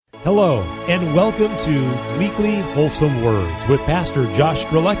Hello, and welcome to Weekly Wholesome Words with Pastor Josh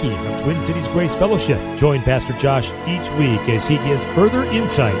Strelecki of Twin Cities Grace Fellowship. Join Pastor Josh each week as he gives further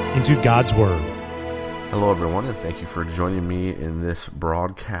insight into God's Word. Hello, everyone, and thank you for joining me in this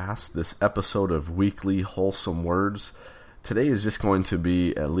broadcast, this episode of Weekly Wholesome Words. Today is just going to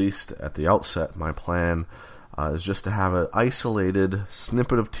be, at least at the outset, my plan is just to have an isolated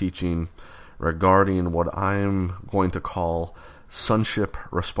snippet of teaching regarding what I'm going to call Sonship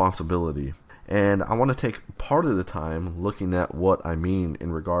Responsibility. And I want to take part of the time looking at what I mean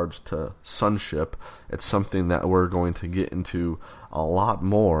in regards to sonship. It's something that we're going to get into a lot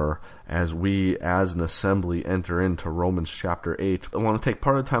more as we, as an assembly, enter into Romans chapter 8. I want to take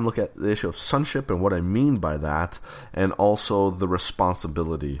part of the time look at the issue of sonship and what I mean by that, and also the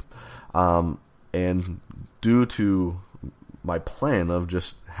responsibility. And due to my plan of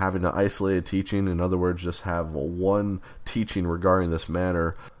just having an isolated teaching, in other words, just have one teaching regarding this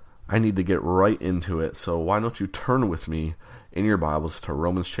matter, I need to get right into it. So why don't you turn with me in your Bibles to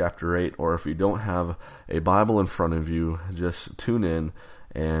Romans chapter 8, or if you don't have a Bible in front of you, just tune in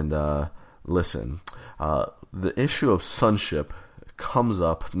and listen. The issue of sonship comes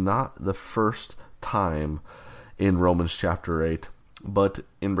up not the first time in Romans chapter 8, but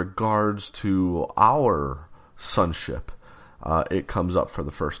in regards to our sonship. It comes up for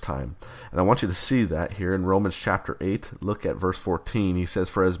the first time. And I want you to see that here in Romans chapter 8. Look at verse 14. He says,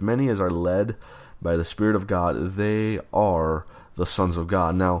 "For as many as are led by the Spirit of God, they are the sons of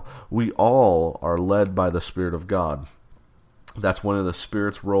God." Now, we all are led by the Spirit of God. That's one of the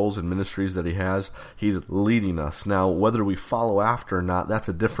Spirit's roles and ministries that He has. He's leading us. Now, whether we follow after or not, that's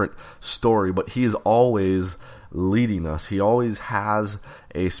a different story, but He is always leading us. He always has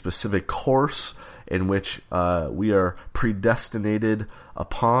a specific course in which we are predestinated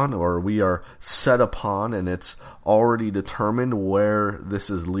upon, or we are set upon, and it's already determined where this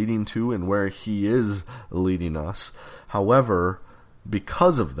is leading to and where He is leading us. However,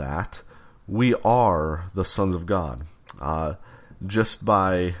 because of that, we are the sons of God. Just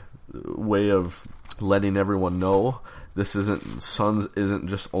by way of letting everyone know, sons isn't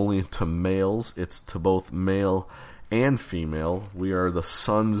just only to males, it's to both male and female. We are the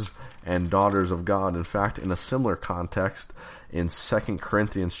sons and daughters of God. In fact, in a similar context, in 2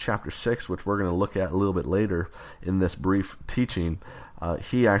 Corinthians chapter 6, which we're going to look at a little bit later in this brief teaching,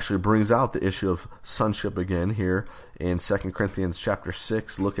 he actually brings out the issue of sonship again here in 2 Corinthians chapter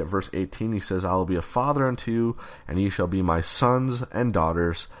 6. Look at verse 18. He says, "I will be a father unto you, and ye shall be my sons and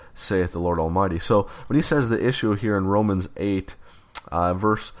daughters, saith the Lord Almighty." So when he says the issue here in Romans 8,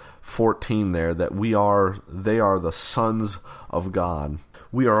 verse 14 there, that they are the sons of God.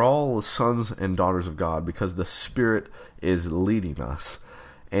 We are all the sons and daughters of God because the Spirit is leading us.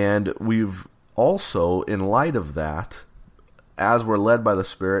 And we've also, in light of that, as we're led by the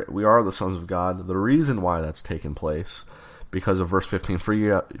Spirit, we are the sons of God. The reason why that's taken place, because of verse 15,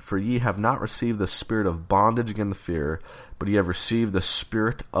 For ye have not received the spirit of bondage again to fear, but ye have received the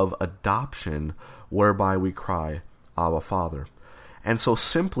Spirit of adoption, whereby we cry, Abba, Father. And so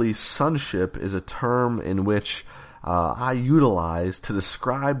simply, sonship is a term in which I utilize to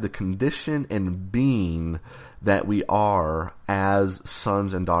describe the condition and being that we are as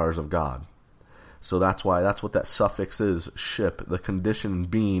sons and daughters of God. So that's what that suffix is, ship, the condition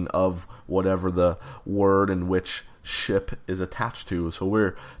and being of whatever the word in which ship is attached to.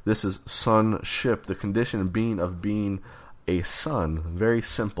 So this is sonship, the condition and being of being a son. Very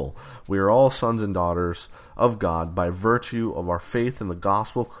simple. We are all sons and daughters of God by virtue of our faith in the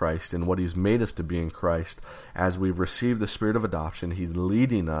gospel of Christ and what He's made us to be in Christ. As we've received the Spirit of adoption, He's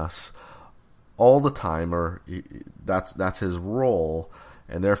leading us all the time, or that's His role,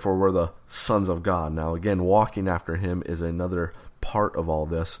 and therefore we're the sons of God. Now again, walking after Him is another part of all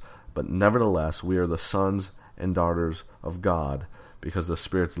this, but nevertheless, we are the sons and daughters of God because the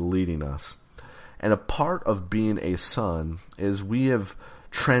Spirit's leading us. And a part of being a son is we have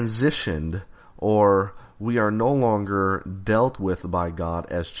transitioned, or we are no longer dealt with by God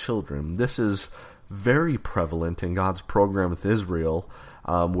as children. This is very prevalent in God's program with Israel,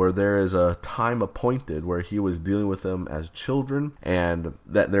 where there is a time appointed where He was dealing with them as children, and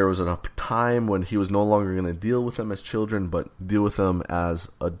that there was a time when He was no longer going to deal with them as children, but deal with them as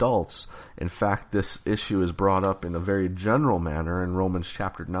adults. In fact, this issue is brought up in a very general manner in Romans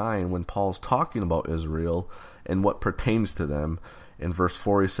chapter 9 when Paul's talking about Israel and what pertains to them. In verse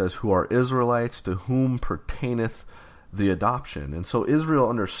 4 he says, "Who are Israelites, to whom pertaineth the adoption." And so Israel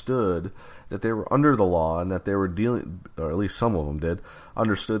understood that they were under the law and that they were dealing, or at least some of them did,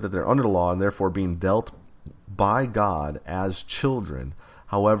 understood that they're under the law and therefore being dealt by God as children.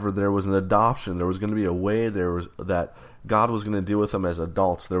 However, there was an adoption. There was going to be a way that God was going to deal with them as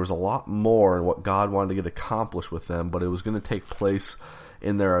adults. There was a lot more in what God wanted to get accomplished with them, but it was going to take place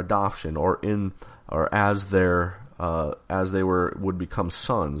in their adoption, or as they would become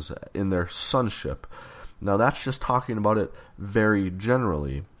sons, in their sonship. Now that's just talking about it very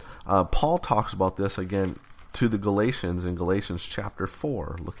generally. Paul talks about this again to the Galatians in Galatians chapter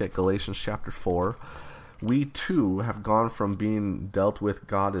 4. Look at Galatians chapter 4. We too have gone from being dealt with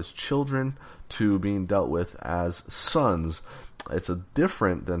God as children to being dealt with as sons. It's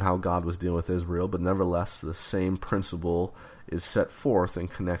different than how God was dealing with Israel, but nevertheless the same principle is set forth in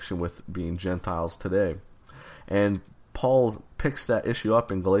connection with being Gentiles today. And Paul picks that issue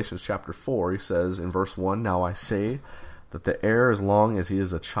up in Galatians chapter 4. He says in verse 1, "Now I say that the heir, as long as he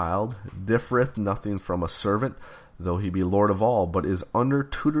is a child, differeth nothing from a servant, though he be Lord of all, but is under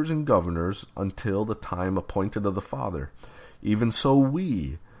tutors and governors until the time appointed of the Father. Even so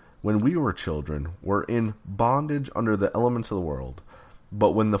we, when we were children, were in bondage under the elements of the world.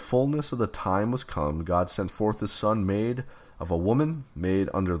 But when the fullness of the time was come, God sent forth his Son, made of a woman, made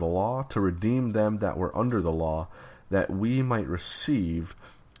under the law, to redeem them that were under the law, that we might receive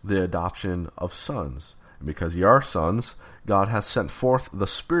the adoption of sons. And because ye are sons, God hath sent forth the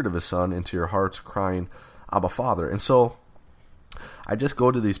Spirit of his Son into your hearts, crying, Abba, Father." And so I just go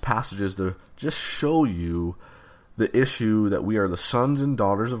to these passages to just show you the issue that we are the sons and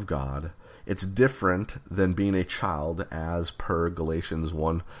daughters of God. It's different than being a child, as per Galatians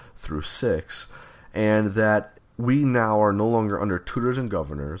 1 through 6, and that we now are no longer under tutors and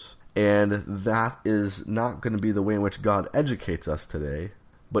governors, and that is not going to be the way in which God educates us today,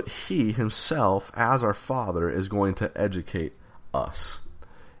 but he himself, as our Father, is going to educate us.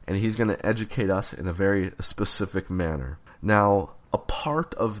 And he's going to educate us in a very specific manner. Now, a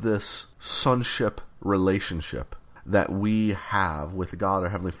part of this sonship relationship that we have with God, our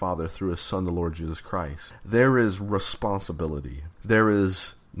Heavenly Father, through his Son, the Lord Jesus Christ, there is responsibility. There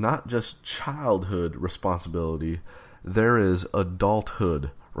is not just childhood responsibility, there is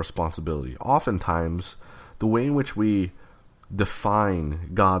adulthood responsibility. Oftentimes, the way in which we define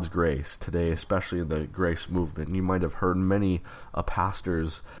God's grace today, especially in the grace movement, and you might have heard many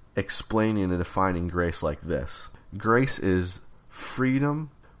pastors explaining and defining grace like this: grace is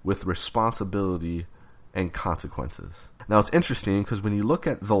freedom with responsibility and consequences. Now it's interesting because when you look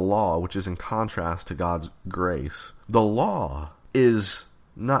at the law, which is in contrast to God's grace, the law is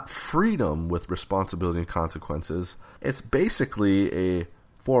not freedom with responsibility and consequences. It's basically a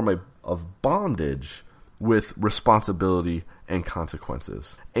form of bondage with responsibility and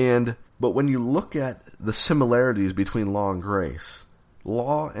consequences. But when you look at the similarities between law and grace,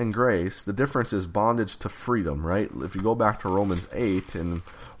 the difference is bondage to freedom, right? If you go back to Romans 8,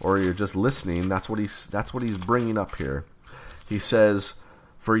 or you're just listening, that's what he's bringing up here. He says,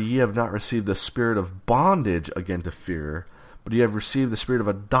 "For ye have not received the spirit of bondage again to fear, but ye have received the spirit of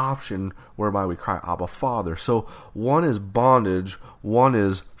adoption, whereby we cry, Abba, Father." So one is bondage, one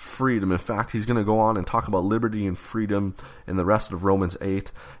is freedom. In fact, he's going to go on and talk about liberty and freedom in the rest of Romans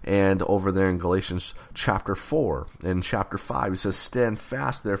 8 and over there in Galatians chapter 4. In chapter 5, he says, "Stand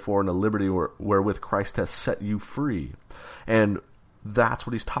fast, therefore, in the liberty wherewith Christ hath set you free." And that's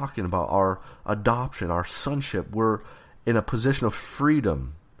what he's talking about, our adoption, our sonship. We're in a position of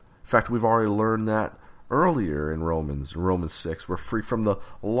freedom. In fact, we've already learned that earlier in Romans 6, we're free from the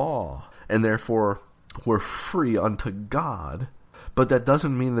law, and therefore we're free unto God. But that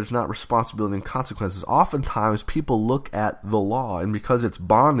doesn't mean there's not responsibility and consequences. Oftentimes people look at the law, and because it's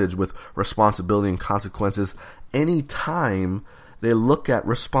bondage with responsibility and consequences, any time they look at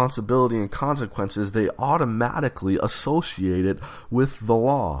responsibility and consequences, they automatically associate it with the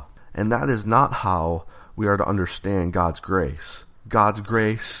law. And that is not how we are to understand God's grace. God's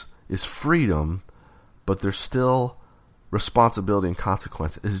grace is freedom, but there's still responsibility and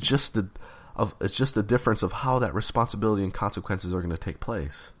consequence. It's just the difference of how that responsibility and consequences are going to take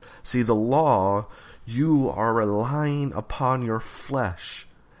place. See, the law, you are relying upon your flesh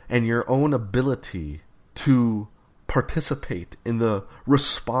and your own ability to participate in the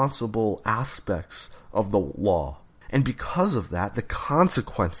responsible aspects of the law. And because of that, the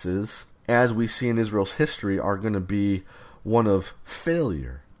consequences, as we see in Israel's history, are going to be one of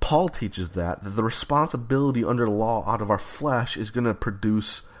failure. Paul teaches that the responsibility under the law out of our flesh is going to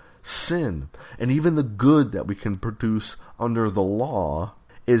produce sin. And even the good that we can produce under the law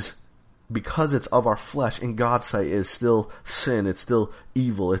is, because it's of our flesh, in God's sight, is still sin. It's still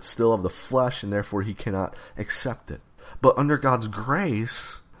evil. It's still of the flesh, and therefore he cannot accept it. But under God's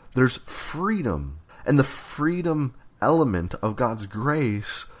grace, there's freedom. And the freedom element of God's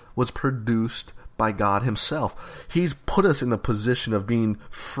grace was produced by God himself. He's put us in the position of being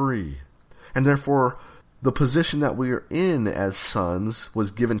free. And therefore, the position that we are in as sons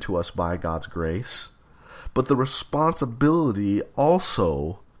was given to us by God's grace, but the responsibility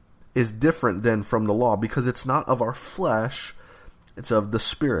also is different than from the law because it's not of our flesh, it's of the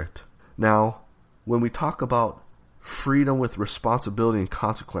Spirit. Now, when we talk about freedom with responsibility and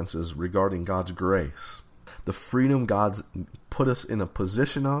consequences regarding God's grace, the freedom God's put us in a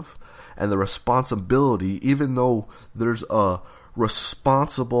position of, and the responsibility, even though there's a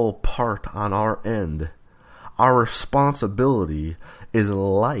responsible part on our end, our responsibility is in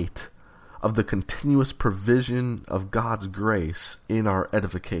light of the continuous provision of God's grace in our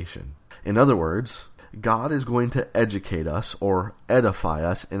edification. In other words, God is going to educate us or edify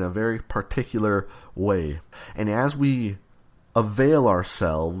us in a very particular way. And as we avail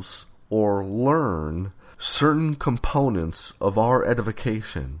ourselves or learn certain components of our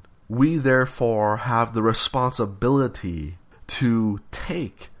edification, we therefore have the responsibility to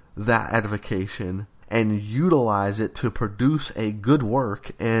take that edification and utilize it to produce a good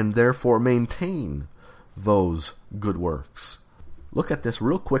work and therefore maintain those good works. Look at this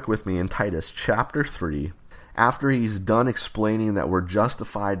real quick with me in Titus chapter 3. After he's done explaining that we're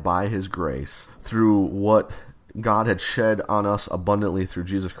justified by his grace through what God had shed on us abundantly through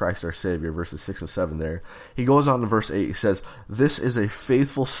Jesus Christ our Savior, verses 6 and 7 there. He goes on to verse 8, he says, "This is a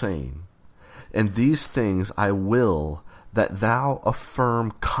faithful saying, and these things I will that thou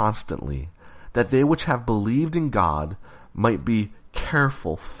affirm constantly, that they which have believed in God might be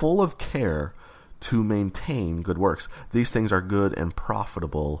careful, full of care, to maintain good works. These things are good and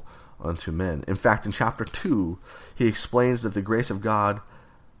profitable unto men." In fact, in chapter 2, he explains that the grace of God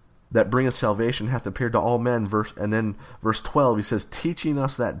that bringeth salvation hath appeared to all men. And then verse 12, he says, "Teaching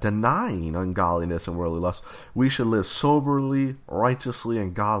us that denying ungodliness and worldly lust, we should live soberly, righteously,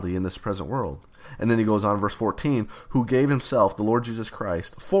 and godly in this present world." And then he goes on, verse 14, "Who gave himself, the Lord Jesus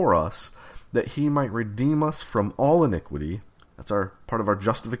Christ, for us, that he might redeem us from all iniquity," that's our part of our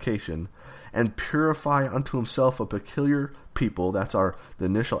justification, "and purify unto himself a peculiar people," that's the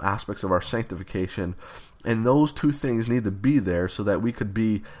initial aspects of our sanctification. And those two things need to be there so that we could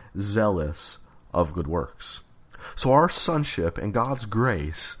be zealous of good works. So our sonship and God's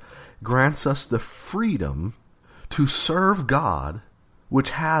grace grants us the freedom to serve God,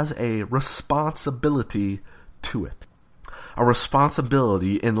 which has a responsibility to it. A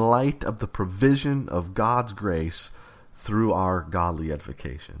responsibility in light of the provision of God's grace through our godly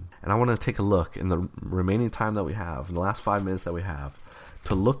edification. And I want to take a look in the remaining time that we have, in the last 5 minutes that we have,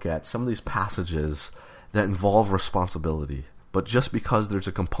 to look at some of these passages that involve responsibility. But just because there's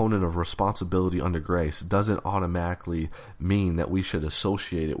a component of responsibility under grace doesn't automatically mean that we should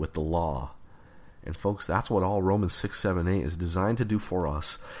associate it with the law. And folks, that's what all Romans 6, 7, 8 is designed to do for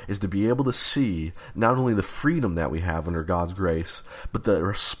us, is to be able to see not only the freedom that we have under God's grace, but the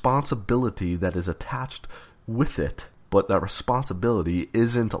responsibility that is attached with it. But that responsibility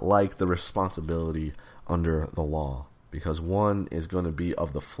isn't like the responsibility under the law, because one is going to be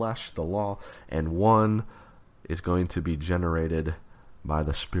of the flesh, the law, and one is going to be generated by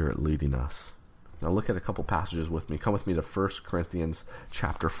the Spirit leading us. Now look at a couple passages with me. Come with me to 1 Corinthians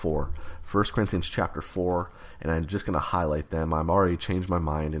chapter 4. 1 Corinthians chapter 4, and I'm just going to highlight them. I've already changed my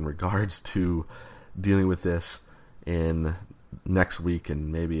mind in regards to dealing with this in next week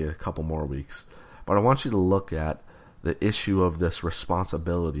and maybe a couple more weeks. But I want you to look at the issue of this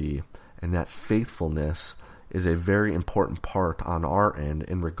responsibility, and that faithfulness is a very important part on our end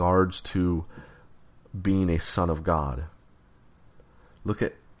in regards to being a son of God. Look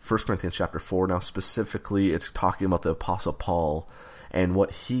at 1 Corinthians chapter 4. Now specifically, it's talking about the Apostle Paul and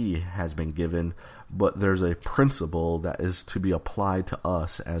what he has been given, but there's a principle that is to be applied to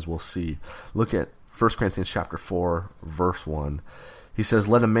us, as we'll see. Look at 1 Corinthians chapter 4, verse 1. He says,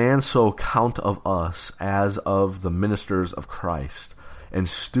 "Let a man so count of us as of the ministers of Christ, and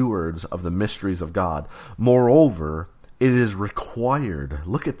stewards of the mysteries of God. Moreover, it is required."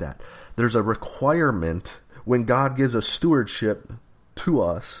 Look at that. There's a requirement when God gives a stewardship to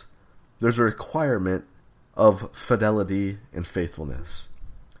us. There's a requirement of fidelity and faithfulness.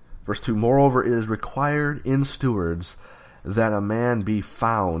 Verse 2, "Moreover, it is required in stewards that a man be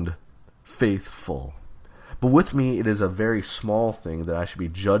found faithful. But with me it is a very small thing that I should be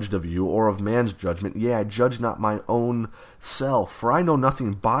judged of you, or of man's judgment. Yea, I judge not mine own self, for I know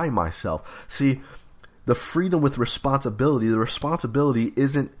nothing by myself." See, the freedom with responsibility, the responsibility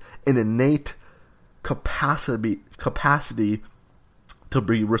isn't an innate capacity to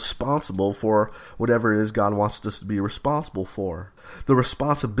be responsible for whatever it is God wants us to be responsible for. The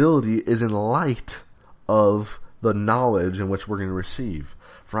responsibility is in light of the knowledge in which we're going to receive.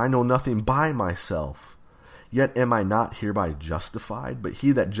 "For I know nothing by myself. Yet am I not hereby justified, but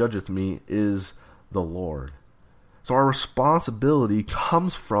he that judgeth me is the Lord. So our responsibility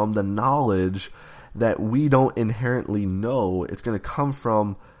comes from the knowledge that we don't inherently know. It's going to come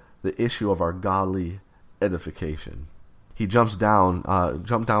from the issue of our godly edification. He jump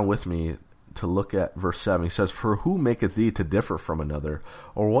down with me to look at verse 7. He says, "For who maketh thee to differ from another?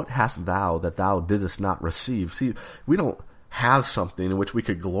 Or what hast thou that thou didst not receive?" See, we don't have something in which we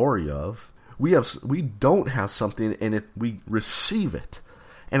could glory of. We don't have something in it, we receive it.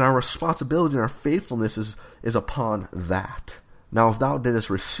 And our responsibility and our faithfulness is upon that. Now, if thou didst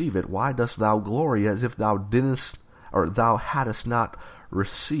receive it, why dost thou glory as if thou hadst not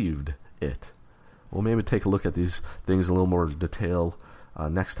received it? We'll maybe take a look at these things in a little more detail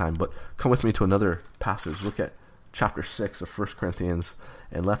next time, but come with me to another passage. Look at chapter 6 of 1 Corinthians,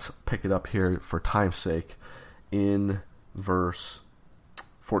 and let's pick it up here for time's sake in verse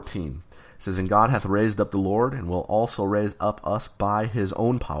 14. It says, "And God hath raised up the Lord, and will also raise up us by his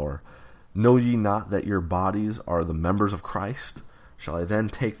own power. Know ye not that your bodies are the members of Christ? Shall I then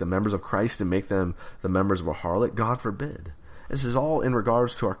take the members of Christ and make them the members of a harlot? God forbid." This is all in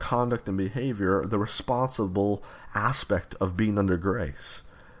regards to our conduct and behavior, the responsible aspect of being under grace.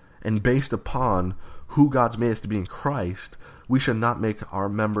 And based upon who God's made us to be in Christ, we should not make our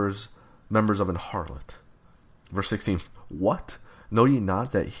members of an harlot. Verse 16, "What? Know ye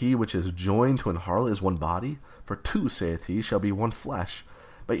not that he which is joined to an harlot is one body? For two, saith he, shall be one flesh.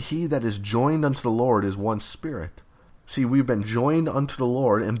 But he that is joined unto the Lord is one spirit." See, we've been joined unto the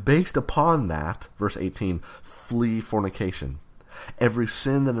Lord, and based upon that, verse 18, "Flee fornication. Every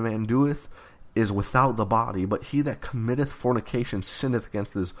sin that a man doeth is without the body, but he that committeth fornication sinneth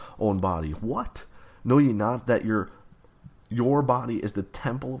against his own body." What? Know ye not that your body is the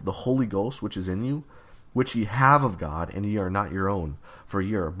temple of the Holy Ghost which is in you, which ye have of God, and ye are not your own, for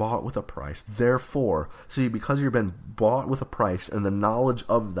ye are bought with a price. Therefore, see, because you've been bought with a price, and the knowledge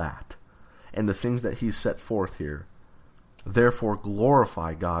of that, and the things that he's set forth here, therefore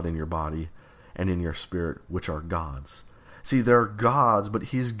glorify God in your body and in your spirit, which are God's. See, they're God's, but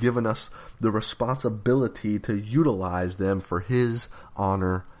he's given us the responsibility to utilize them for his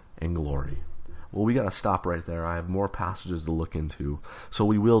honor and glory. Well, we got to stop right there. I have more passages to look into, so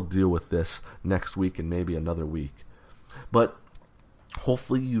we will deal with this next week and maybe another week. But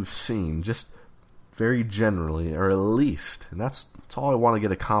hopefully you've seen, just very generally, or at least, and that's all I want to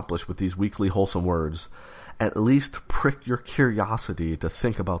get accomplished with these weekly wholesome words, at least prick your curiosity to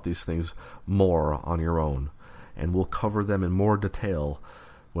think about these things more on your own. And we'll cover them in more detail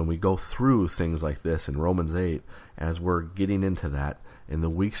when we go through things like this in Romans 8, as we're getting into that in the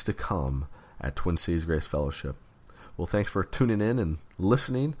weeks to come at Twin Cities Grace Fellowship. Well, thanks for tuning in and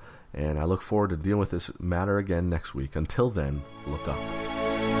listening, and I look forward to dealing with this matter again next week. Until then, look up.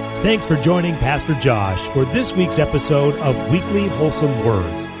 Thanks for joining Pastor Josh for this week's episode of Weekly Wholesome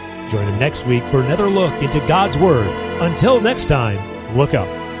Words. Join him next week for another look into God's Word. Until next time, look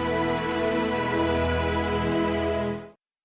up.